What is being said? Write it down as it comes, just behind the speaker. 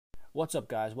What's up,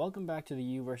 guys? Welcome back to the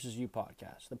You versus You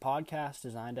podcast, the podcast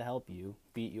designed to help you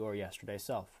beat your yesterday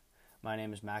self. My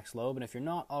name is Max Loeb, and if you're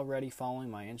not already following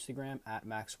my Instagram at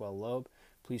Maxwell Loeb,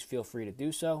 please feel free to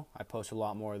do so. I post a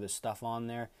lot more of this stuff on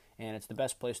there, and it's the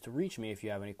best place to reach me if you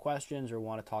have any questions or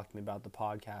want to talk to me about the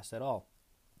podcast at all.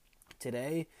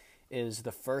 Today is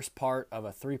the first part of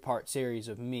a three-part series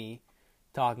of me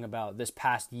talking about this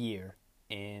past year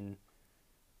in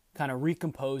kind of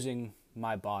recomposing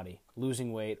my body,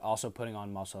 losing weight, also putting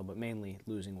on muscle, but mainly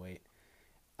losing weight.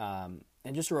 And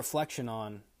just a reflection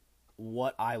on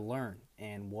what I learned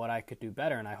and what I could do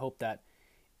better. And I hope that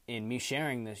in me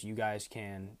sharing this, you guys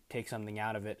can take something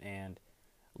out of it and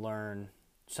learn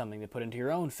something to put into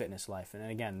your own fitness life.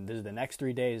 And again, the next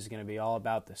 3 days is going to be all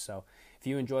about this. So if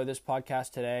you enjoy this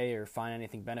podcast today or find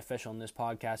anything beneficial in this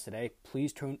podcast today,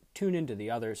 please tune into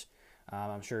the others.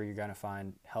 I'm sure you're going to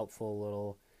find helpful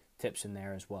little tips in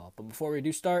there as well. But before we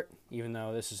do start, even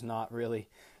though this is not really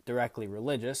directly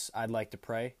religious, I'd like to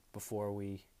pray before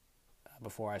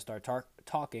I start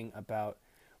talking about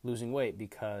losing weight,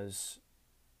 because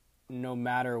no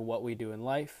matter what we do in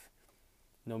life,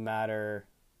 no matter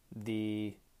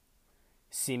the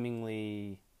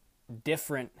seemingly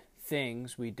different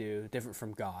things we do, different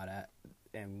from God,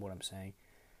 and what I'm saying,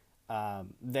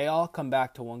 they all come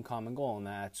back to one common goal, and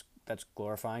that's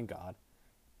glorifying God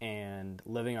and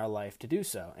living our life to do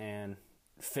so. And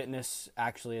fitness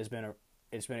actually has been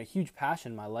a huge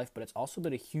passion in my life, but it's also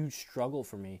been a huge struggle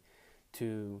for me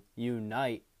to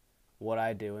unite what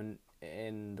I do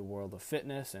in the world of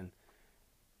fitness and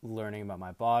learning about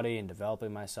my body and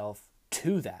developing myself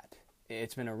to that.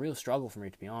 It's been a real struggle for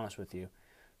me, to be honest with you.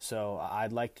 So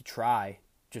I'd like to try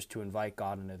just to invite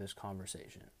God into this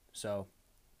conversation. So,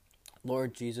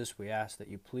 Lord Jesus, we ask that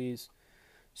you please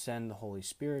send the Holy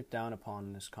Spirit down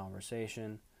upon this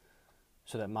conversation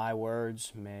so that my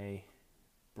words may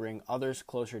bring others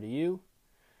closer to you,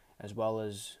 as well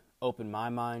as open my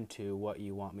mind to what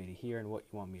you want me to hear and what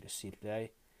you want me to see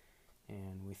today.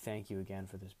 And we thank you again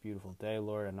for this beautiful day,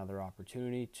 Lord, another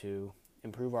opportunity to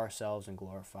improve ourselves and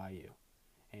glorify you.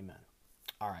 Amen.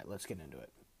 All right, let's get into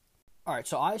it. All right,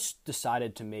 so I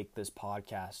decided to make this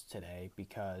podcast today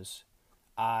because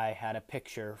I had a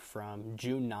picture from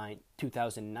June 9th,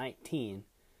 2019.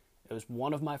 It was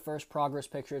one of my first progress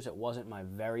pictures. It wasn't my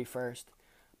very first,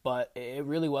 but it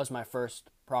really was my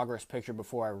first progress picture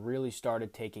before I really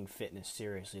started taking fitness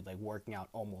seriously, like working out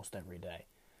almost every day.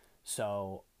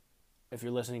 So if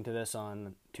you're listening to this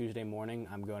on Tuesday morning,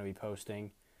 I'm going to be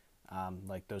posting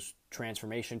like those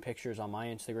transformation pictures on my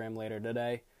Instagram later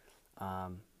today.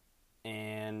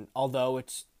 And although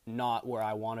it's not where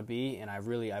I want to be, and I've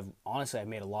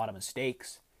made a lot of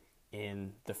mistakes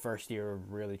in the first year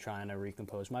of really trying to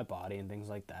recompose my body and things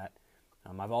like that.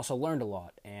 I've also learned a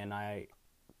lot, and I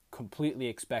completely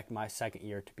expect my second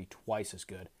year to be twice as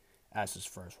good as this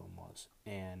first one was.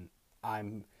 And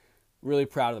I'm really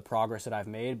proud of the progress that I've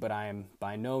made, but I am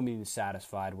by no means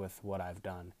satisfied with what I've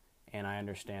done. And I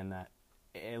understand that,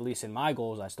 at least in my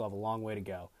goals, I still have a long way to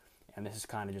go. And this is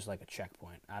kind of just like a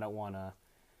checkpoint. I don't want to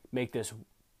make this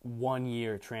 1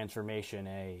 year transformation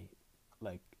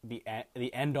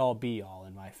the end all be all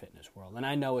in my fitness world. And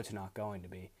I know it's not going to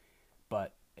be.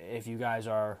 But if you guys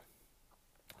are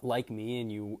like me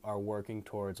and you are working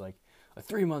towards like a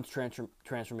 3-month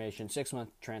transformation, 6-month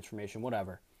transformation,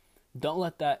 whatever, don't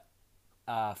let that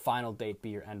final date be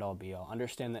your end all be all.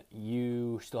 Understand that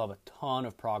you still have a ton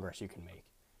of progress you can make,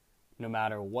 no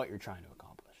matter what you're trying to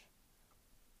accomplish.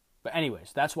 But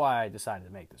anyways, that's why I decided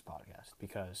to make this podcast,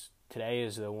 because today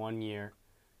is the 1 year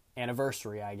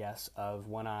anniversary, I guess, of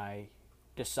when I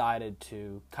decided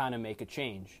to kind of make a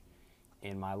change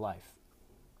in my life.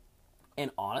 And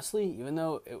honestly, even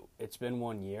though it's been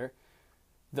 1 year,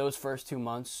 those first 2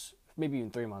 months, maybe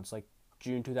even 3 months, like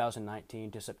June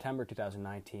 2019 to September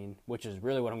 2019, which is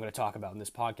really what I'm going to talk about in this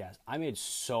podcast, I made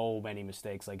so many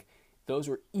mistakes. Like, those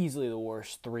were easily the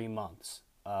worst 3 months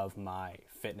of my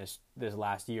fitness, this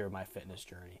last year of my fitness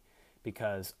journey,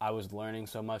 because I was learning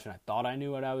so much and I thought I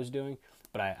knew what I was doing,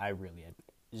 but I really had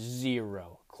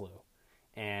zero clue.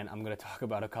 And I'm going to talk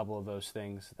about a couple of those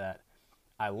things that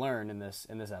I learned in this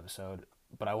episode,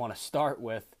 but I want to start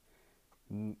with,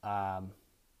 I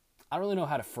don't really know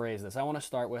how to phrase this. I want to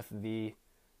start with the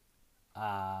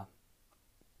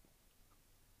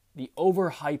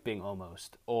overhyping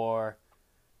almost, or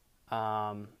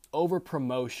over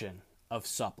promotion of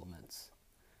supplements,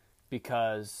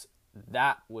 because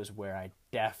that was where I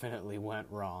definitely went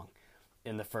wrong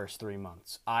in the first 3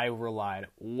 months. I relied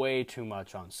way too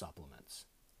much on supplements.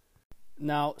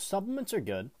 Now, supplements are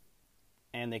good,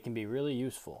 and they can be really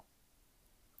useful.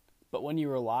 But when you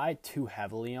rely too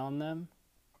heavily on them,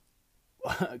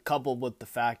 coupled with the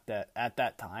fact that at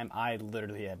that time I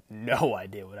literally had no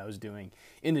idea what I was doing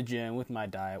in the gym with my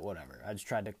diet, whatever. I just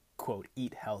tried to, quote,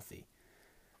 eat healthy.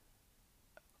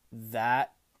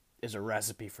 That is a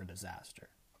recipe for disaster.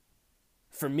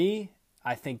 For me,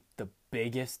 I think the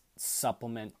biggest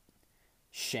supplement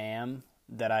sham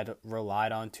that I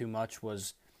relied on too much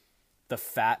was the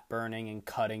fat burning and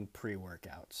cutting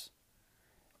pre-workouts.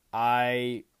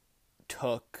 I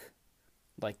took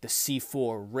like the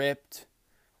C4 Ripped.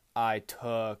 I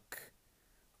took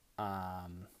like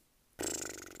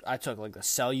the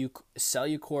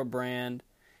Cellucor brand,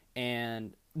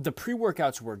 and the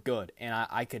pre-workouts were good, and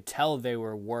I could tell they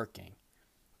were working.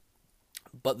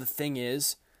 But the thing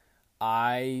is,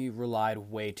 I relied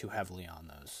way too heavily on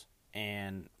those.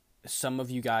 And some of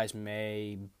you guys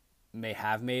may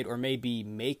have made or may be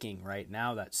making right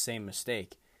now that same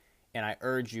mistake. And I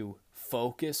urge you,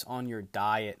 focus on your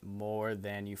diet more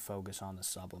than you focus on the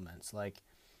supplements. Like,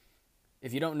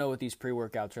 if you don't know what these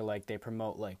pre-workouts are like, they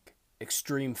promote like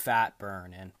extreme fat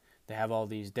burn, and they have all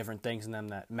these different things in them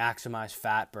that maximize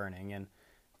fat burning. And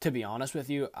to be honest with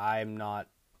you, I'm not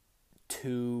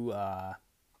too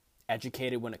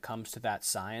educated when it comes to that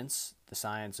science, the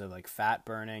science of like fat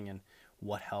burning and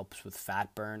what helps with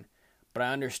fat burn. But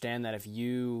I understand that if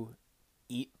you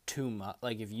eat too much,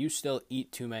 like if you still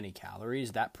eat too many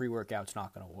calories, that pre-workout's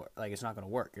not going to work. Like, it's not going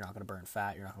to work. You're not going to burn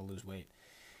fat. You're not going to lose weight.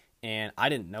 And I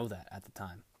didn't know that at the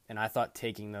time. And I thought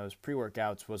taking those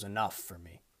pre-workouts was enough for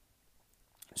me.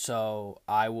 So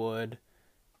I would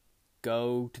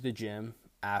go to the gym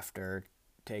after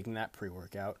taking that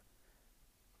pre-workout,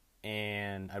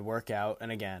 and I'd work out.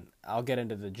 And again, I'll get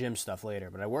into the gym stuff later,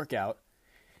 but I work out,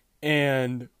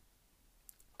 and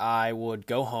I would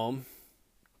go home,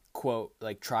 quote,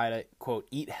 like try to, quote,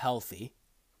 eat healthy,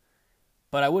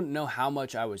 but I wouldn't know how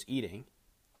much I was eating.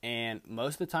 And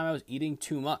most of the time I was eating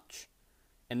too much.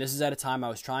 And this is at a time I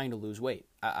was trying to lose weight.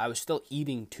 I was still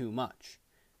eating too much.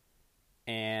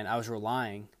 And I was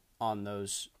relying on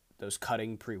those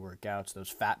cutting pre-workouts, those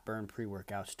fat burn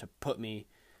pre-workouts to put me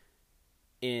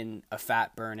in a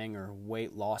fat burning or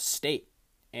weight loss state.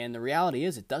 And the reality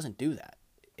is, it doesn't do that.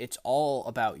 It's all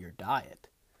about your diet.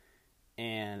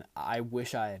 And I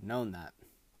wish I had known that.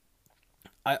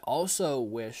 I also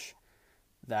wish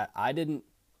that I didn't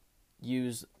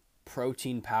use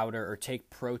protein powder or take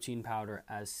protein powder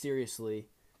as seriously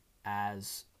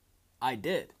as I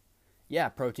did. Yeah,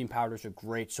 protein powder is a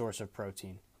great source of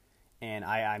protein. And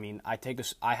I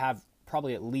have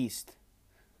probably at least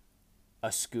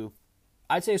a scoop.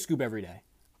 I'd say a scoop every day.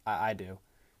 I do.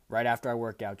 Right after I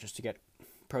work out, just to get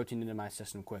protein into my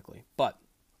system quickly. But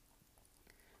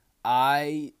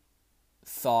I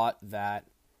thought that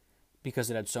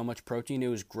because it had so much protein, it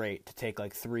was great to take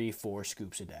like 3-4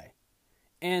 scoops a day.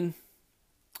 And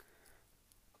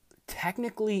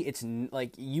technically, it's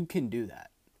like you can do that.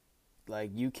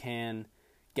 Like, you can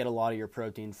get a lot of your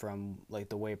protein from like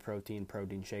the whey protein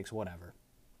shakes, whatever.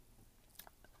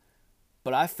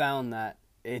 But I found that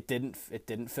it didn't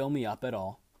fill me up at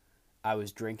all. I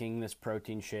was drinking this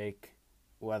protein shake,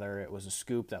 whether it was a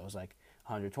scoop that was like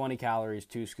 120 calories,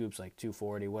 2 scoops like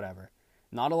 240, whatever.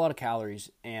 Not a lot of calories,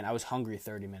 and I was hungry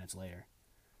 30 minutes later.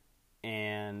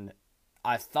 And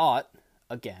I thought,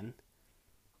 again,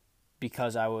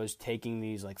 because I was taking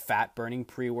these like fat burning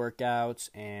pre-workouts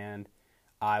and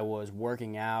I was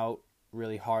working out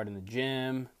really hard in the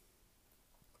gym,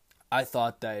 I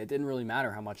thought that it didn't really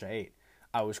matter how much I ate.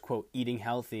 I was, quote, eating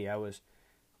healthy. I was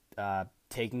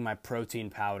taking my protein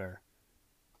powder.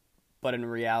 But in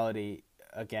reality,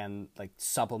 again, like,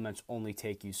 supplements only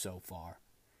take you so far.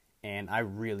 And I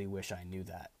really wish I knew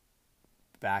that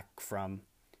back from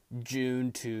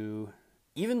June to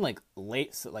even like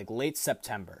late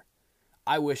September.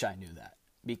 I wish I knew that,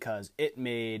 because it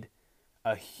made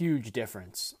a huge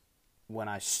difference when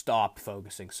I stopped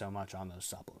focusing so much on those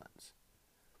supplements.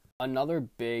 Another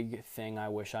big thing I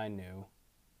wish I knew,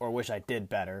 or wish I did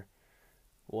better,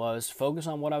 was focus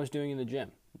on what I was doing in the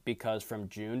gym. Because from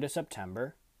June to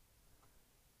September,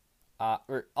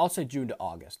 or I'll say June to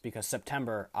August, because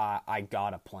September I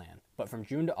got a plan. But from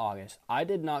June to August, I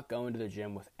did not go into the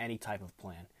gym with any type of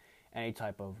plan, any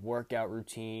type of workout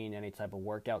routine, any type of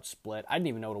workout split. I didn't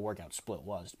even know what a workout split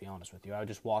was, to be honest with you. I would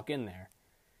just walk in there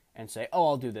and say, oh,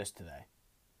 I'll do this today.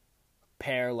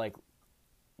 Pair like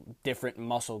different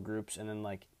muscle groups and then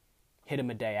like hit them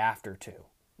a day after too.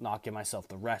 Not give myself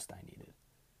the rest I needed.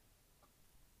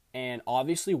 And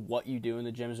obviously what you do in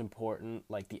the gym is important.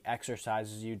 Like the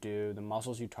exercises you do, the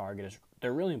muscles you target,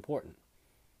 they're really important.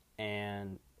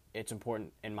 And it's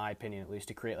important, in my opinion at least,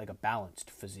 to create like a balanced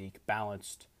physique,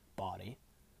 balanced body.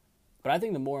 But I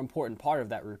think the more important part of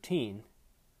that routine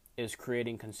is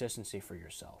creating consistency for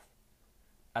yourself.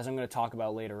 As I'm going to talk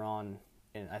about later on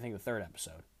in, I think, the third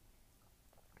episode,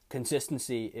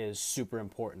 consistency is super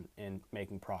important in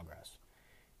making progress.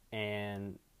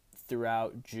 And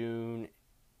throughout June,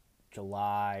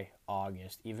 July,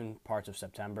 August, even parts of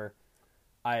September,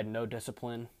 I had no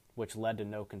discipline, which led to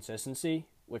no consistency,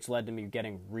 which led to me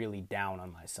getting really down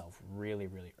on myself really,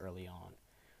 really early on,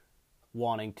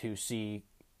 wanting to see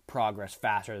progress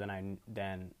faster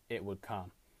than it would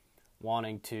come,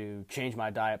 wanting to change my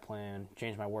diet plan,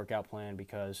 change my workout plan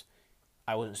because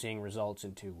I wasn't seeing results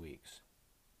in 2 weeks.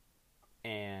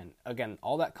 And again,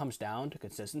 all that comes down to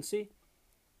consistency,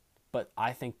 but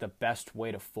I think the best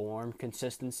way to form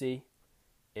consistency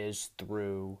is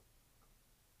through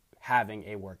having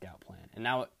a workout plan. And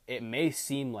now it may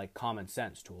seem like common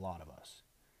sense to a lot of us.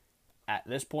 At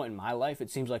this point in my life, it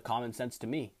seems like common sense to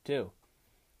me too.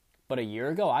 But a year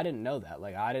ago, I didn't know that.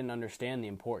 Like, I didn't understand the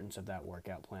importance of that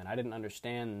workout plan. I didn't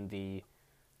understand the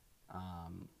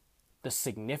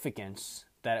significance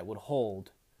that it would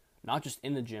hold, not just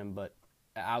in the gym, but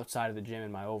outside of the gym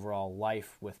in my overall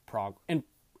life with in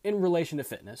relation to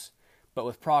fitness, but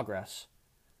with progress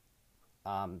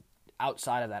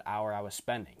outside of that hour I was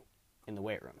spending in the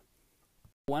weight room.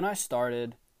 When I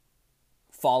started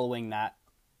following that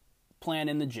plan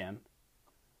in the gym,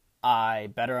 I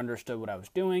better understood what I was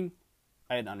doing.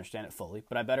 I didn't understand it fully,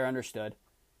 but I better understood,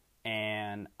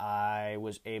 and I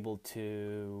was able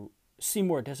to see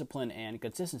more discipline and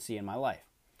consistency in my life.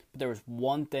 But there was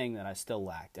one thing that I still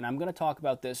lacked, and I'm going to talk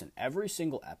about this in every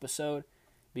single episode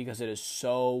because it is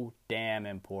so damn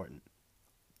important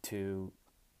to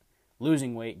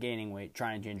losing weight, gaining weight,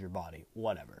 trying to change your body,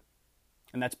 whatever.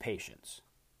 And that's patience.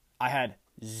 I had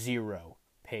zero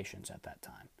patience at that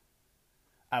time.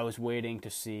 I was waiting to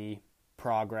see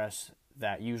progress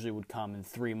that usually would come in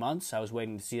 3 months. I was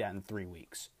waiting to see that in 3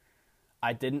 weeks.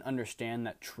 I didn't understand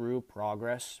that true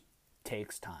progress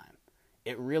takes time.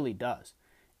 It really does.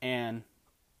 And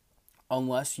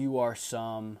unless you are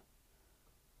some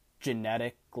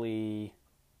genetically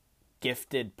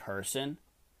gifted person,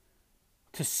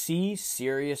 to see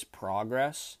serious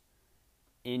progress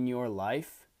in your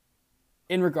life,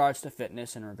 in regards to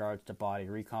fitness, in regards to body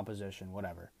recomposition,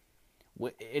 whatever,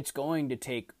 it's going to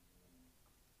take,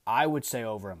 I would say,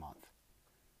 over a month.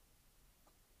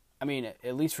 I mean,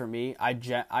 at least for me, I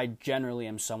generally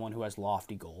am someone who has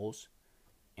lofty goals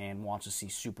and wants to see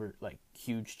super,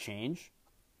 huge change.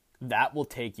 That will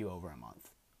take you over a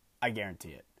month. I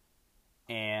guarantee it.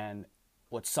 And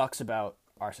what sucks about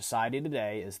our society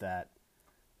today is that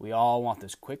we all want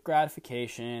this quick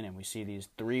gratification, and we see these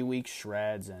 3-week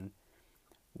shreds, and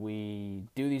we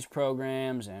do these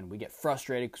programs, and we get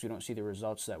frustrated because we don't see the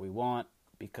results that we want,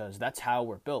 because that's how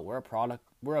we're built. We're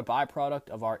a byproduct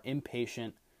of our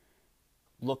impatient,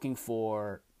 looking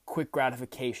for quick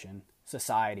gratification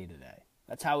society today.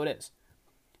 That's how it is.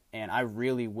 And I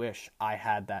really wish I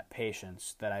had that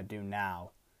patience that I do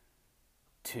now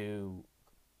to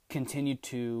continue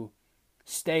to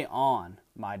stay on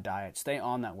my diet, stay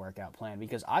on that workout plan,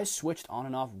 because I switched on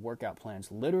and off workout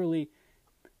plans literally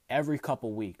every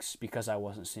couple weeks because I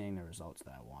wasn't seeing the results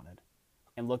that I wanted.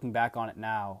 And looking back on it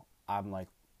now, I'm like,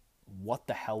 what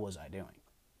the hell was I doing?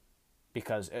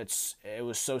 Because it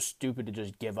was so stupid to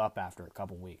just give up after a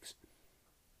couple weeks.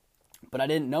 But I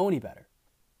didn't know any better.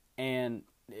 And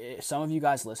some of you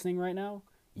guys listening right now,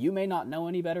 you may not know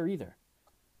any better either.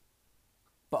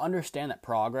 But understand that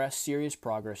progress, serious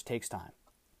progress, takes time.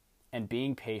 And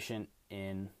being patient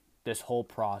in this whole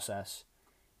process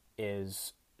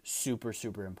is super,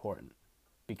 super important,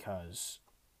 because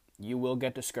you will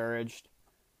get discouraged.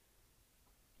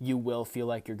 You will feel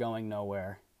like you're going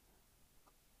nowhere.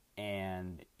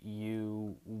 And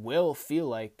you will feel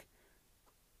like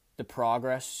the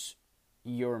progress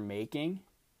you're making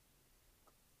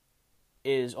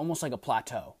is almost like a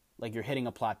plateau. Like you're hitting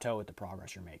a plateau with the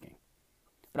progress you're making.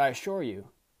 But I assure you,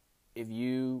 if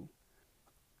you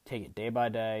take it day by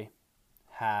day,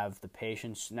 have the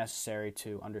patience necessary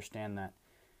to understand that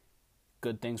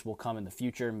good things will come in the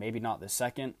future, maybe not this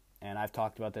second, and I've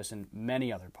talked about this in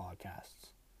many other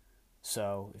podcasts.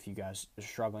 So if you guys are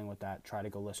struggling with that, try to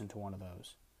go listen to one of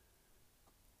those.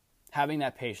 Having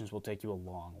that patience will take you a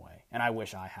long way, and I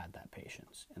wish I had that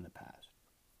patience in the past.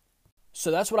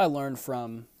 So that's what I learned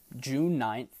from June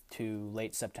 9th to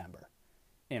late September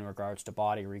in regards to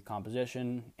body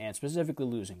recomposition and specifically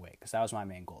losing weight, because that was my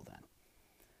main goal then.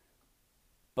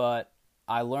 But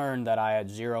I learned that I had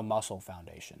zero muscle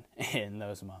foundation in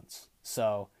those months.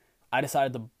 So I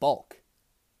decided to bulk,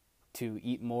 to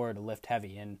eat more, to lift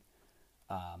heavy in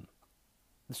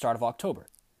the start of October.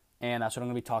 And that's what I'm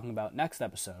going to be talking about next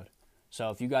episode, So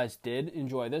if you guys did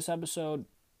enjoy this episode,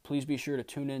 please be sure to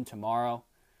tune in tomorrow.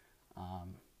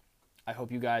 I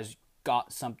hope you guys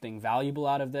got something valuable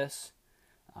out of this.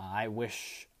 I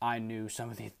wish I knew some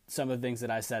of the things that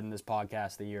I said in this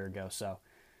podcast a year ago. So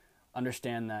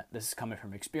understand that this is coming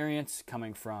from experience,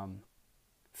 coming from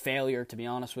failure, to be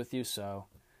honest with you. So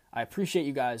I appreciate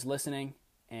you guys listening,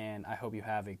 and I hope you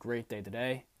have a great day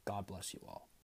today. God bless you all.